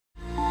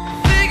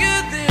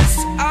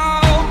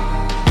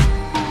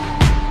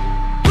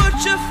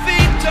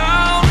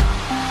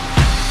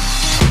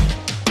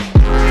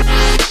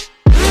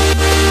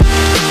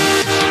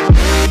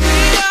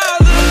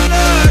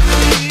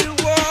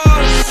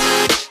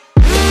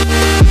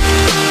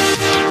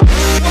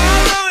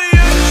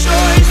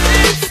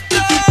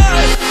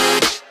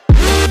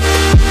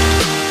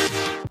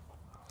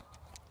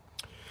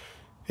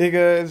Hey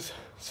guys,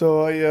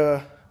 so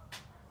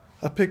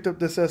I picked up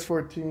this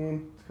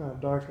s14. It's kind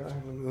of dark out.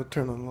 I'm gonna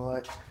turn on the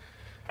light.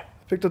 I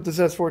picked up this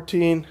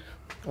s14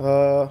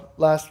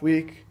 last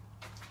week,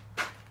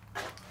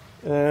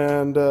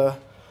 and got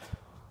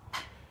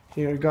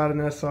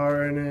an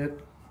SR in it.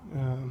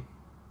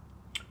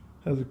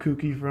 Has a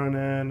kooky front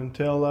end and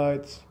tail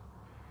lights.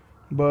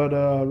 But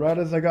right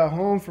as I got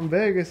home from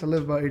Vegas, I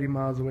live about 80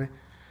 miles away.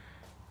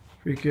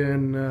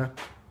 Freaking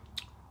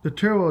the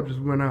turbo just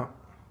went out.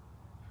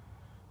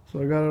 So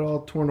I got it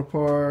all torn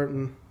apart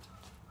and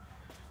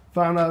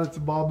found out it's a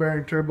ball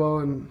bearing turbo,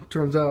 and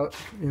turns out,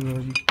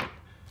 you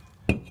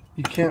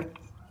can't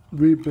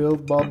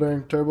rebuild ball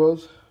bearing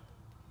turbos.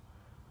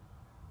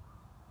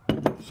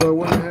 So I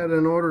went ahead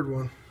and ordered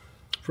one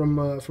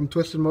from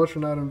Twisted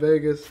Motion out in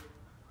Vegas.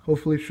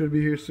 Hopefully it should be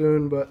here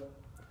soon. But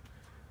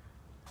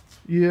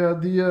yeah,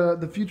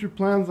 the future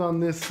plans on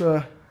this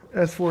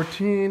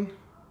S14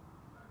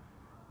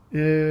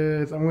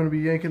 is I'm going to be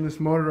yanking this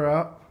motor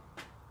out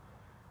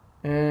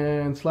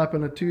and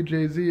slapping a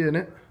 2JZ in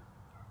it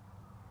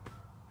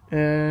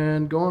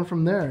and going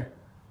from there.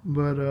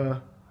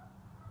 But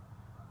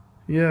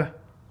yeah,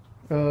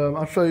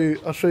 I'll show you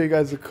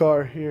guys the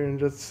car here in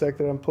just a sec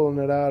that I'm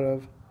pulling it out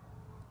of.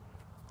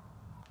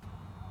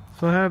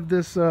 So I have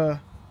this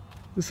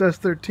this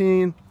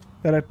S13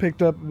 that I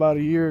picked up about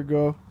a year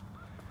ago,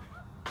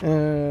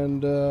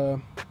 and I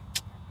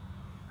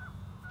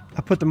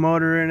put the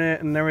motor in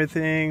it and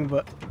everything,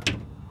 but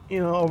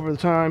over the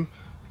time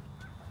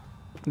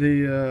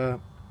the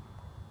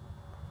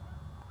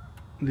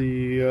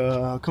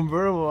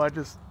convertible, I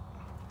just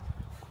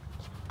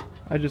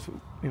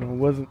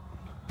wasn't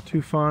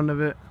too fond of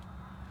it.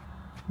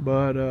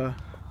 But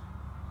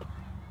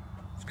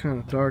it's kind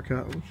of dark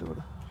out. Wish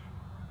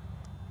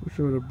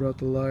I would have brought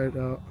the light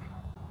out.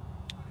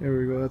 There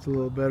we go, that's a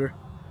little better.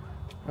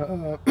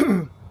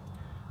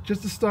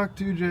 Just a stock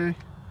 2J.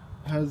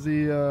 Has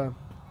the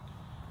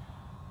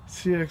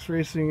CX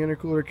Racing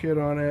intercooler kit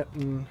on it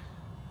and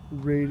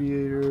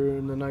radiator,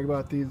 and then I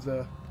bought these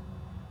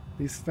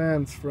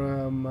fans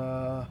from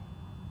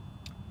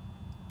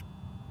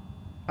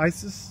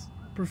ISIS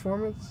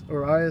Performance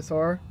or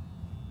ISR,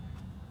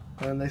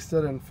 and they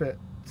still didn't fit,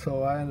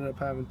 so I ended up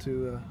having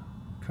to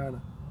kind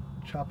of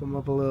chop them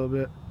up a little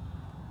bit.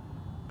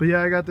 But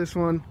yeah, I got this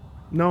one,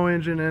 no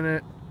engine in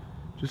it,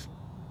 just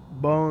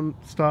bone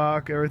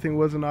stock. Everything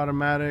wasn't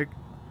automatic.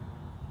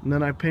 And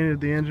then I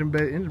painted the engine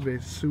bay. Engine bay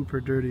is super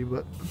dirty,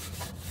 but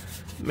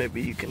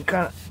maybe you can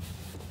kind of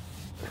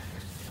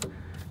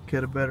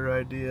get a better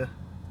idea.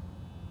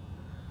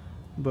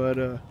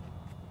 But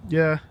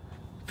yeah,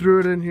 threw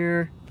it in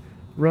here.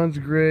 Runs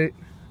great.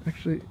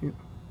 Actually, you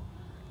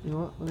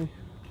know what?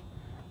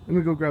 Let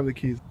me go grab the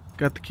keys.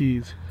 Got the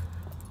keys.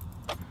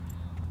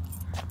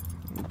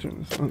 Let me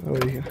turn this on that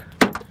way. You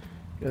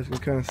guys can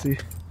kind of see.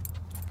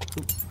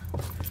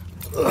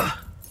 Ugh.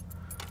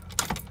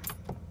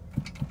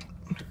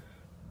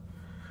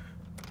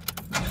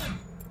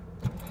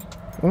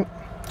 Oh.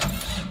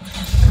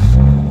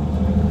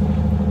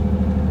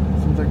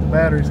 Seems like the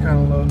battery's kind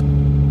of low.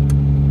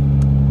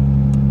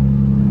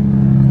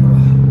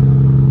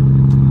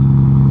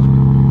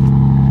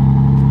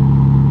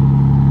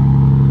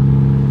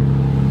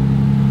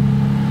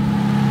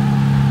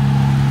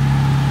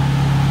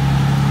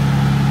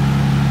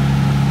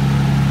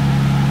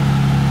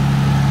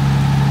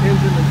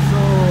 Engine is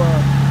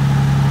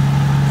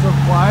so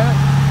quiet.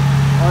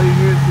 All you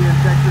hear is the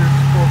injector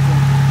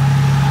pulsing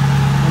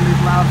and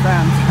these loud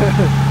fans.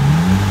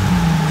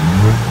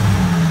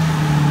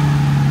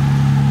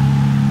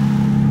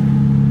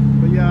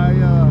 But yeah,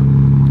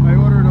 I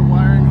ordered a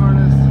wiring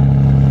harness.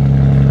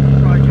 You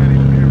probably can't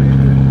even hear me.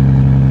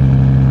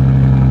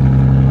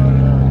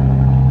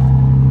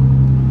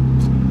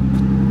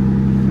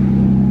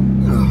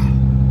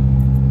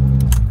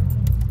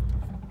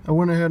 I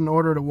went ahead and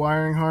ordered a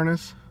wiring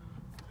harness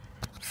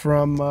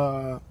from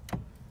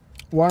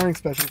Wiring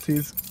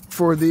Specialties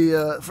for the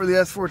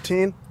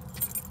S14.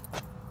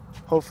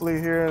 Hopefully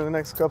here in the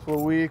next couple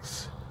of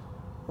weeks.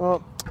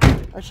 Well,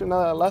 actually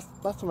no, last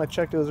time I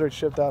checked it was already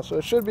shipped out, so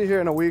it should be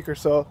here in a week or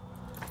so.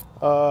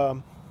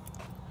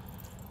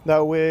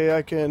 That way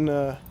I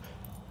can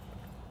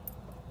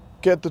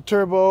get the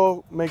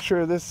turbo, make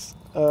sure this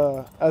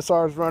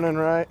SR is running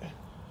right.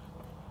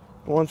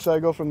 Once I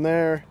go from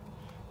there,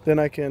 then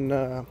I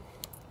can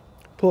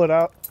pull it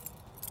out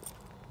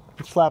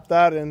and slap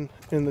that in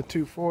the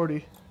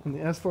 240 in the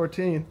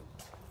S14,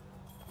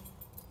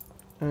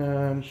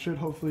 and should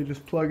hopefully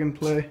just plug and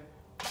play.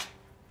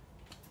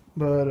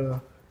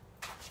 But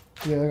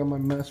yeah, I got my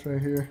mess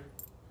right here.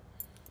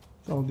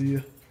 It's all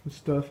the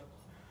stuff.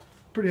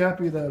 Pretty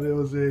happy that it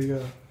was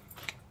a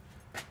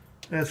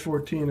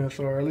S14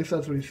 SR. At least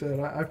that's what he said.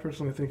 I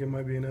personally think it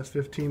might be an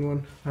S15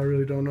 one. I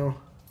really don't know.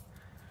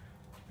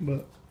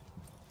 But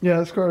yeah,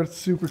 this car is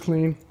super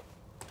clean.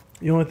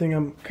 The only thing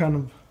I'm kind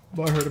of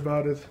butthurt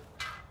about is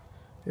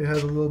it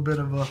has a little bit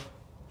of a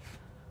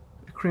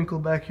crinkle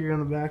back here in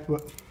the back,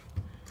 but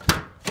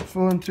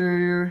full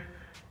interior,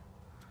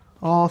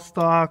 all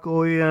stock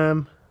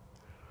OEM,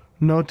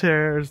 No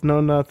tears, no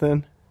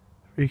nothing.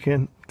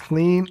 Freaking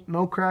clean,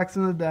 no cracks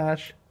in the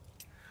dash.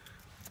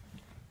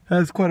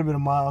 Has quite a bit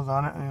of miles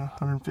on it,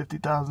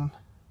 150,000.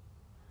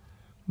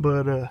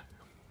 But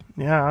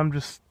yeah, I'm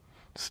just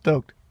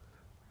stoked.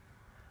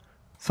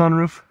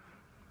 Sunroof,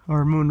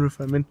 or moonroof,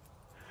 I mean.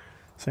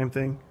 Same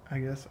thing, I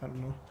guess, I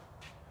don't know.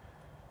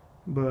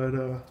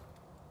 But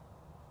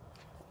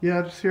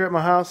yeah, just here at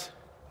my house.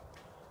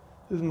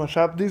 This is my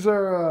shop. These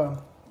are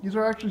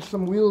actually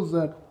some wheels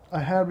that I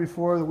had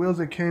before. The wheels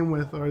it came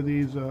with are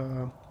these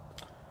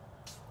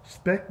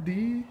Spec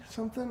D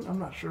something, I'm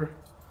not sure.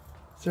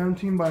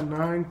 17 by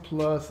 9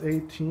 plus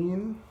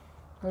 18,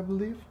 I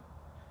believe.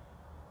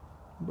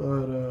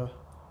 But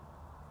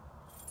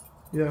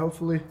yeah,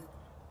 hopefully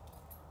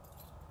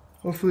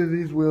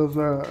these wheels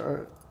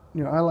are,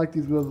 you know, I like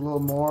these wheels a little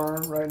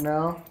more right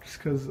now, just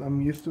because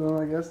I'm used to them,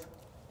 I guess.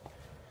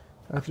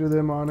 I threw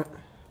them on it.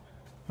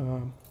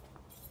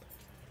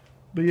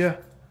 But yeah,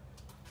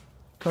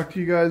 talk to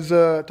you guys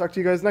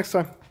next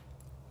time.